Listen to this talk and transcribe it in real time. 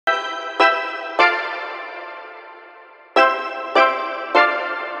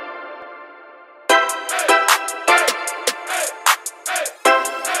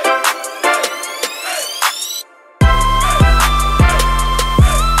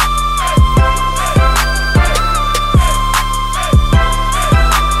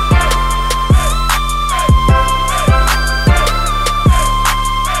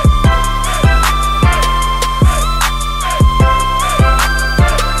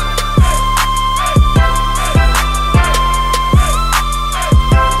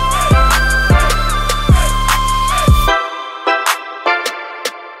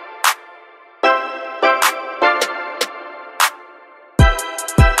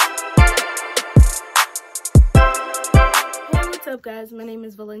up guys, my name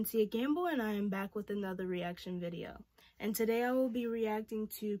is Valencia Gamble and I am back with another reaction video. And today I will be reacting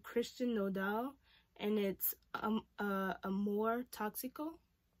to Christian Nodal and it's Amor Tóxico.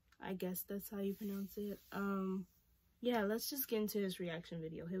 I guess that's how you pronounce it. Yeah, let's just get into his reaction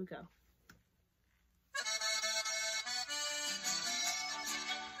video. Here we go.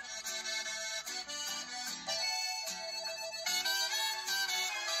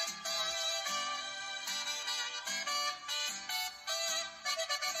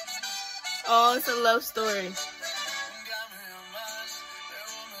 Oh, it's a love story.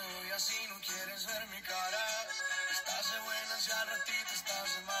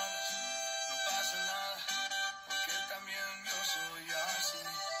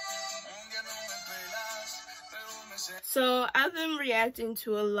 So I've been reacting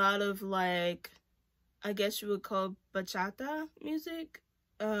to a lot of, like, I guess you would call bachata music.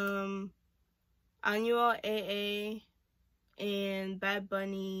 Anuel AA and Bad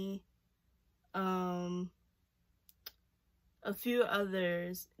Bunny. A few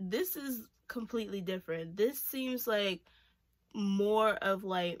others. This is completely different. This seems like more of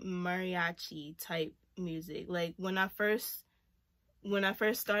like mariachi type music. Like when I first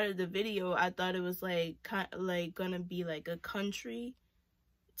started the video, I thought it was like gonna be like a country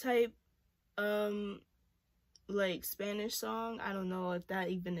type like Spanish song. I don't know if that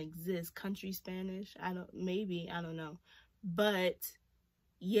even exists, country Spanish. I don't know. But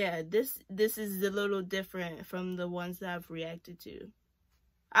yeah, this is a little different from the ones that I've reacted to.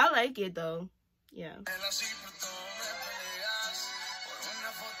 I like it though. Yeah.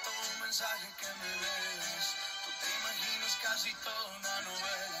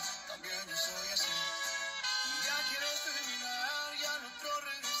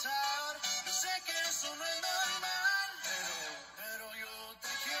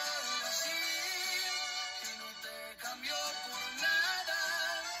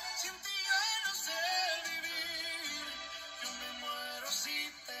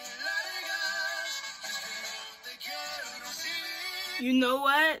 You know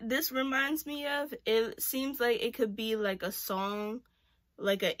what this reminds me of? It seems like it could be like a song,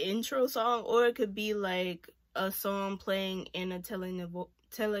 like an intro song, or it could be like a song playing in a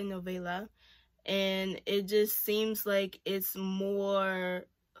telenovela. And it just seems like it's more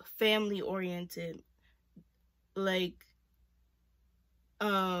family oriented. Like,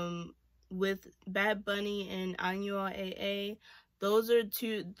 with Bad Bunny and Anuel AA, those are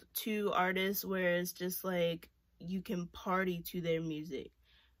two artists where it's just like, you can party to their music.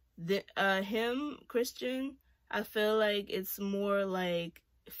 Christian, I feel like it's more like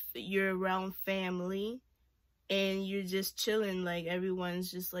you're around family and you're just chilling, like everyone's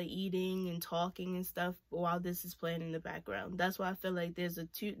just like eating and talking and stuff while this is playing in the background. That's why I feel like there's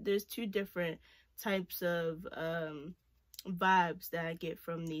two different types of vibes that I get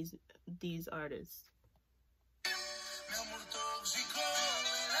from these artists.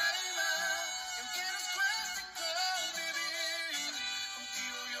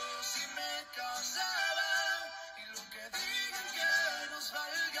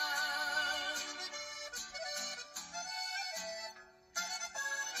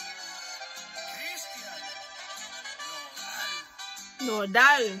 Nodal.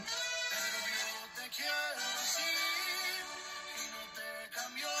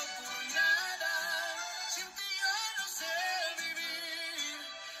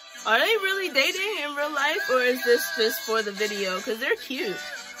 Are they really dating in real life, or is this just for the video? Because they're cute.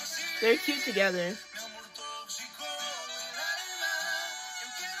 They're cute together.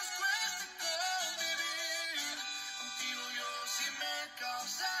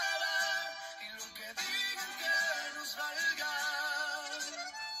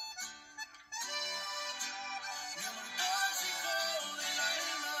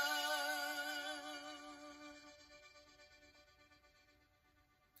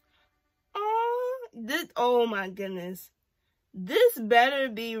 Oh my goodness. This better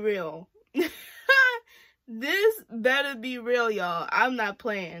be real. This better be real, y'all. I'm not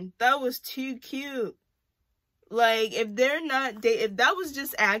playing. That was too cute. Like, if that was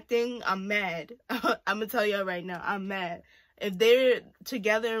just acting, I'm mad. I'm gonna tell y'all right now, I'm mad. If they're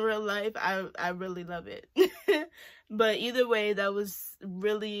together in real life, I really love it. But either way, that was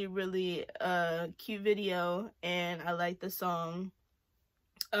really, really cute video, and I like the song.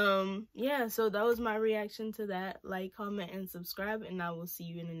 Yeah, so that was my reaction to that. Like, comment, and subscribe, and I will see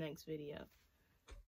you in the next video.